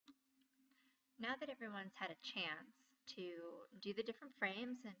Now that everyone's had a chance to do the different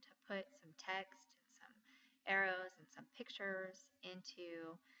frames and to put some text and some arrows and some pictures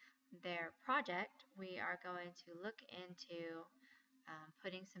into their project, we are going to look into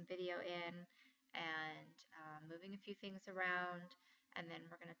putting some video in and moving a few things around, and then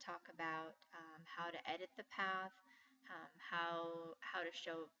we're going to talk about how to edit the path, how to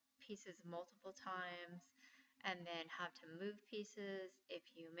show pieces multiple times, and then how to move pieces. If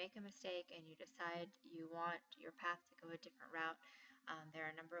you make a mistake and you decide you want your path to go a different route, there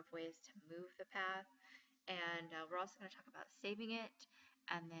are a number of ways to move the path. And we're also going to talk about saving it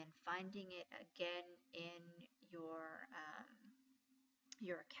and then finding it again in your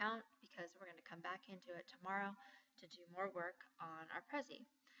account, because we're going to come back into it tomorrow to do more work on our Prezi.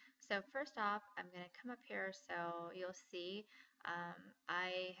 So first off, I'm going to come up here so you'll see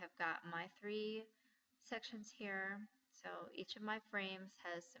I have got my 3 sections here. So each of my frames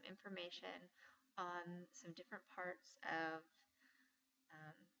has some information on some different parts of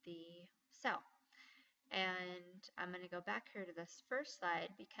the cell. And I'm going to go back here to this first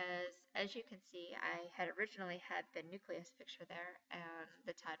slide because, as you can see, I had originally had the nucleus picture there and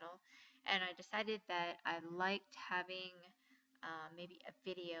the title, and I decided that I liked having maybe a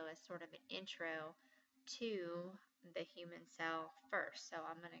video as sort of an intro to the human cell first. So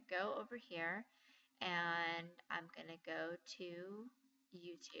I'm going to go over here and I'm going to go to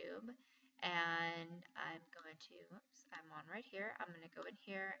YouTube, and I'm going to, oops, I'm on right here. I'm going to go in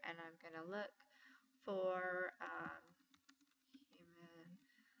here and I'm going to look for human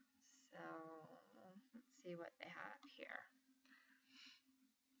cell. Let's see what they have here.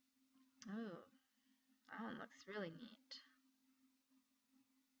 Oh, that one looks really neat.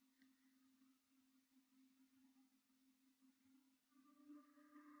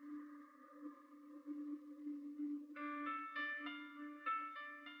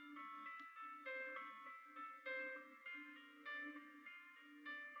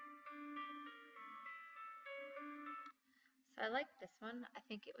 So I like this one. I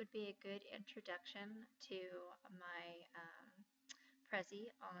think it would be a good introduction to my Prezi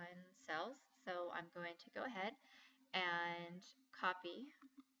on cells. So I'm going to go ahead and copy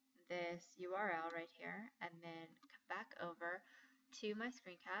this URL right here and then come back over to my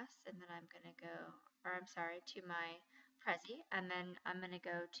screencast, and then I'm going to go, or I'm sorry, to my Prezi, and then I'm going to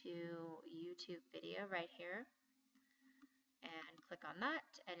go to YouTube video right here and click on that,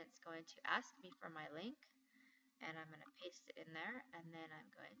 and it's going to ask me for my link, and I'm going to paste it in there, and then I'm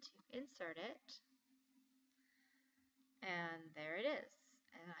going to insert it, and there it is.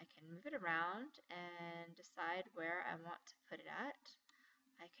 And I can move it around and decide where I want to put it at.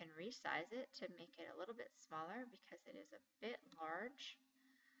 I can resize it to make it a little bit smaller because it is a bit large.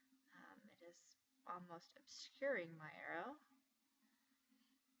 It is almost obscuring my arrow.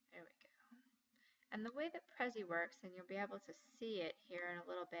 There we go. And the way that Prezi works, and you'll be able to see it here in a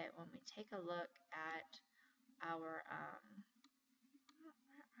little bit when we take a look at our,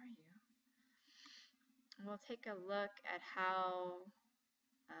 where are you? We'll take a look at how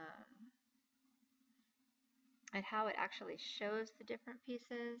it actually shows the different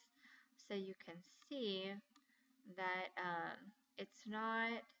pieces, so you can see that it's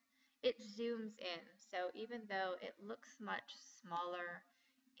not, it zooms in. So even though it looks much smaller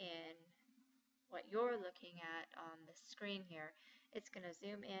in what you're looking at on the screen here, it's going to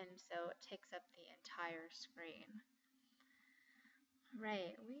zoom in so it takes up the entire screen.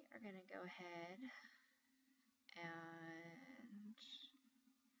 Right, we are going to go ahead and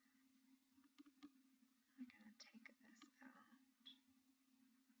I'm going to take this out.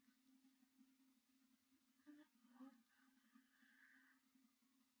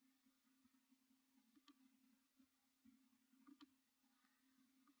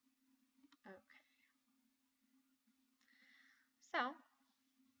 Okay. So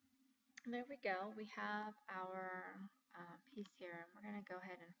there we go. We have our piece here, and we're going to go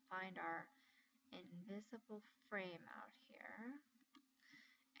ahead and find our invisible frame out here.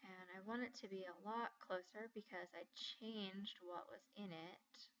 And I want it to be a lot closer because I changed what was in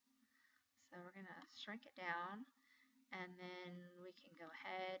it. So we're going to shrink it down, and then we can go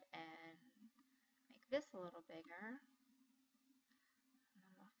ahead and make this a little bigger. And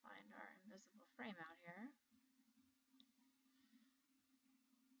then we'll find our invisible frame out here.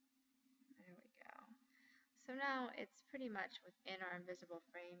 There we go. So now it's pretty much within our invisible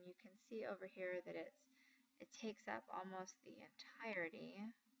frame. You can see over here that it takes up almost the entirety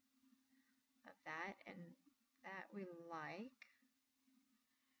of that, and that we like.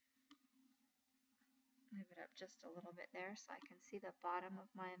 Move it up just a little bit there so I can see the bottom of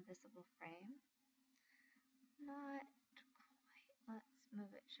my invisible frame. Not quite. Let's move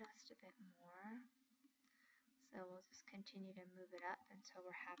it just a bit more. So we'll just continue to move it up until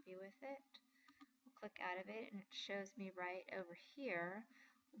we're happy with it. We'll click out of it and it shows me right over here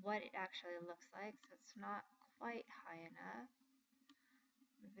what it actually looks like. So it's not quite high enough.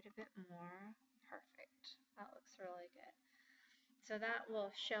 Move it a bit more. Perfect. That looks really good. So that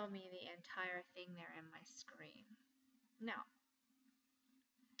will show me the entire thing there in my screen. Now,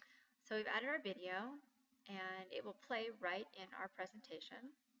 so we've added our video and it will play right in our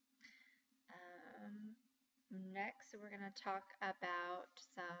presentation. Next, we're going to talk about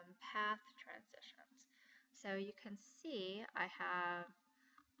some path transitions. So you can see I have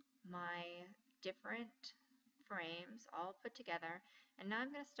my different frames all put together, and now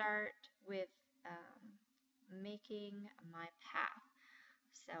I'm going to start with making my path.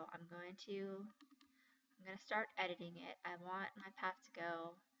 So I'm going to start editing it. I want my path to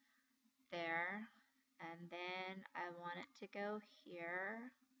go there, and then I want it to go here.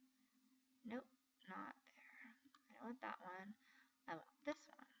 Nope, not there. I don't want that one. I want this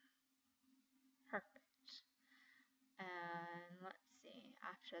one. Perfect. And let's see,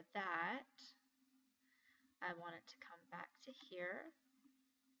 after that, I want it to come back to here.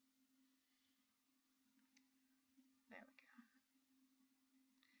 There we go.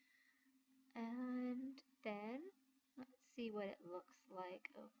 And then let's see what it looks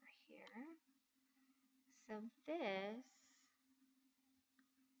like over here. So this,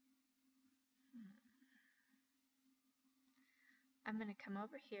 I'm going to come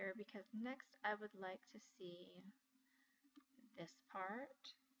over here because next I would like to see this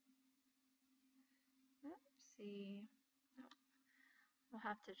part. Let's see. Oh, we'll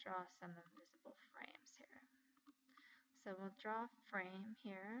have to draw some invisible frames here. So we'll draw a frame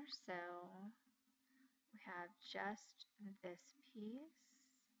here. So we have just this piece.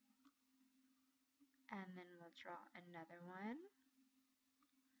 And then we'll draw another one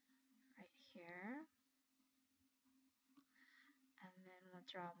right here. And then we'll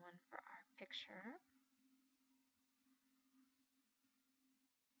draw one for our picture.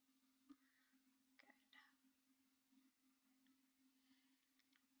 Good.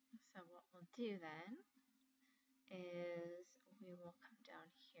 So what we'll do then is we will come down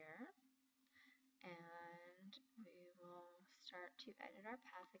here and we will start to edit our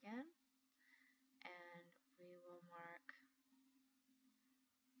path again, and we will mark,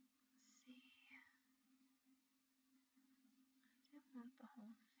 let's see, I don't want the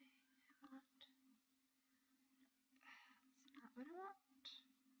whole thing, that's not what I want.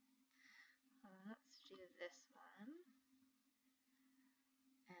 Let's do this one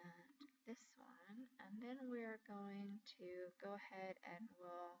and this one, and then we're going to go ahead and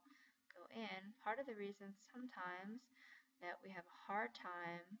we'll go in. Part of the reason sometimes that we have a hard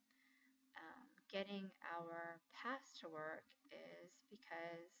time getting our paths to work is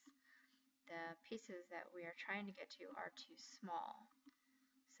because the pieces that we are trying to get to are too small.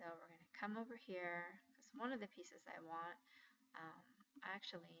 So we're going to come over here because one of the pieces I want, I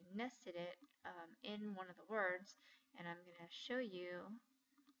actually nested it in one of the words, and I'm going to show you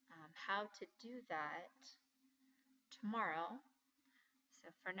how to do that tomorrow. So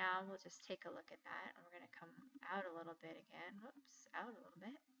for now, we'll just take a look at that, and we're going to come out a little bit again. Whoops, out a little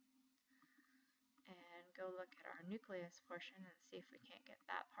bit. And go look at our nucleus portion and see if we can't get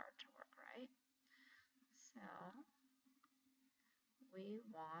that part to work right. So we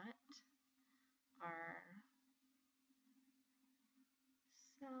want our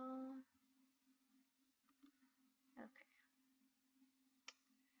cell. Okay.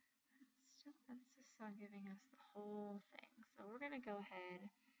 Still insists on giving us the whole thing. So we're going to go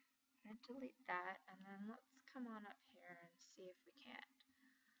ahead and delete that, and then let's come on up here and see if we can't.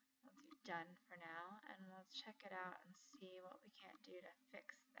 We'll do done for now, and we'll check it out and see what we can't do to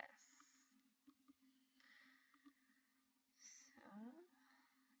fix this. So,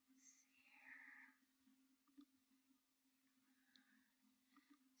 let's see here.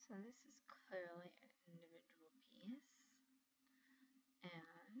 So this is clearly an individual piece,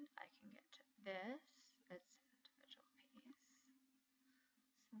 and I can get to this, it's an individual piece.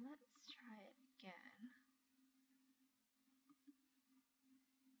 So let's try it again.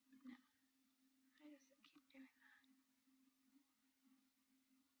 No. Why does it keep doing that?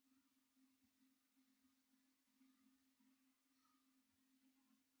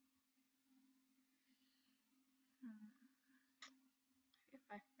 If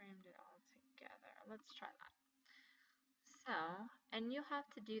I framed it all together. Let's try that. So, and you'll have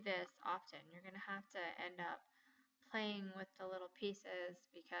to do this often. You're going to have to end up playing with the little pieces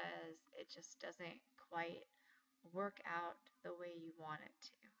because it just doesn't quite work out the way you want it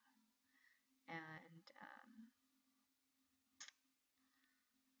to. And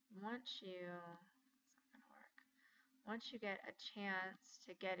once you, it's not going to work. once you get a chance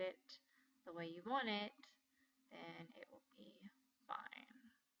to get it the way you want it, then it will be fine.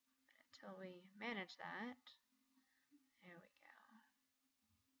 But until we manage that, there we go.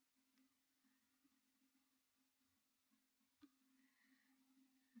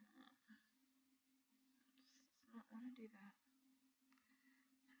 Does not want to do that.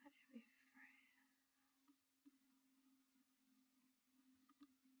 How did we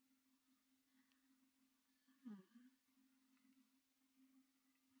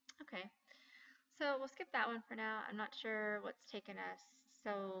Okay, so we'll skip that one for now. I'm not sure what's taken us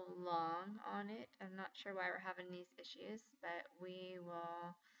so long on it. I'm not sure why we're having these issues, but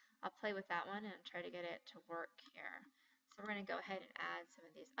I'll play with that one and try to get it to work here. So we're going to go ahead and add some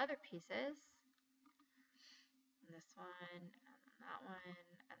of these other pieces. And this one, and that one,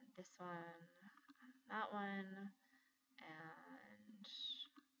 and this one, and that one, and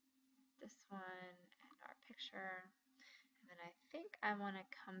this one, and our picture. And then I think I want to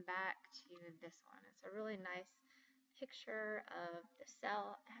come back to this one. It's a really nice picture of the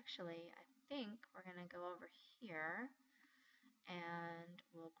cell. Actually, I think we're going to go over here and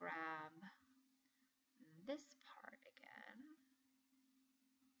we'll grab this part again.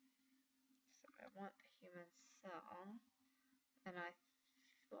 So I want the human cell. And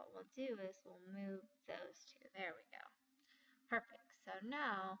what we'll do is we'll move those two. There we go. Perfect. So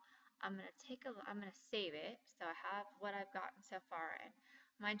now I'm going to save it. So I have what I've gotten so far. And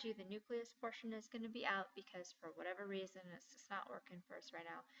mind you, the nucleus portion is going to be out because for whatever reason, it's just not working for us right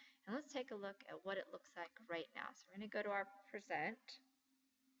now. And let's take a look at what it looks like right now. So we're going to go to our present.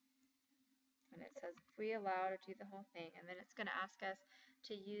 And it says if we allow to do the whole thing. And then it's going to ask us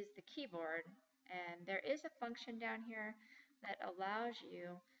to use the keyboard. And there is a function down here that allows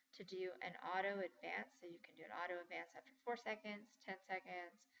you to do an auto advance. So you can do an auto advance after 4 seconds, 10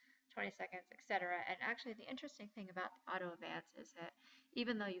 seconds, 20 seconds, etc. And actually the interesting thing about the auto advance is that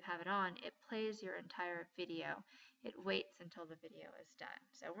even though you have it on, it plays your entire video. It waits until the video is done.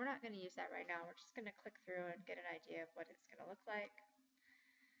 So we're not going to use that right now. We're just going to click through and get an idea of what it's going to look like.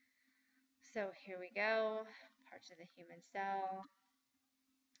 So here we go, parts of the human cell,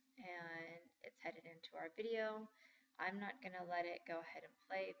 and it's headed into our video. I'm not going to let it go ahead and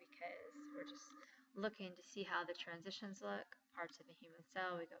play because we're just looking to see how the transitions look. Parts of the human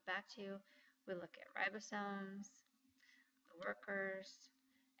cell we go back to. We look at ribosomes, the workers,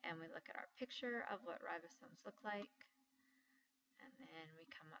 and we look at our picture of what ribosomes look like. And then we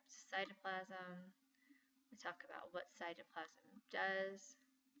come up to cytoplasm. We talk about what cytoplasm does.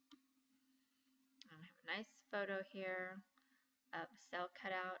 I have a nice photo here of a cell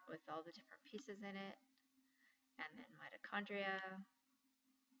cutout with all the different pieces in it, and then mitochondria.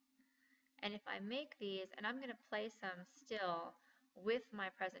 And if I make these, and I'm going to play some still with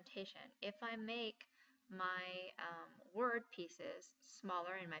my presentation, if I make my word pieces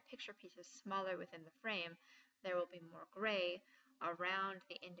smaller and my picture pieces smaller within the frame, there will be more gray around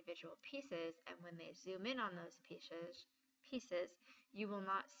the individual pieces, and when they zoom in on those pieces, you will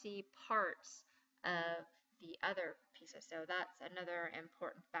not see parts of the other pieces. So that's another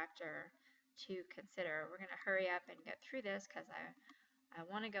important factor to consider. We're going to hurry up and get through this because I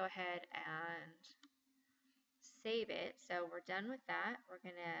want to go ahead and save it. So we're done with that. We're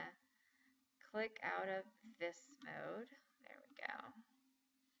going to click out of this mode. There we go.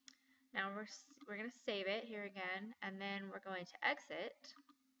 Now we're going to save it here again, and then we're going to exit.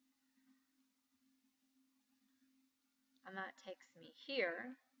 And that takes me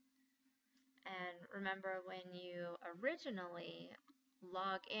here. And remember, when you originally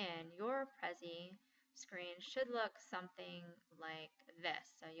log in, your Prezi screen should look something like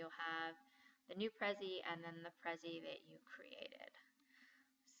this. So you'll have the new Prezi and then the Prezi that you created.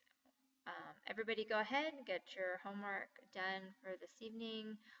 So, everybody go ahead and get your homework done for this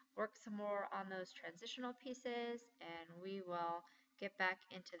evening. Work some more on those transitional pieces, and we will get back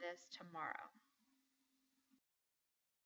into this tomorrow.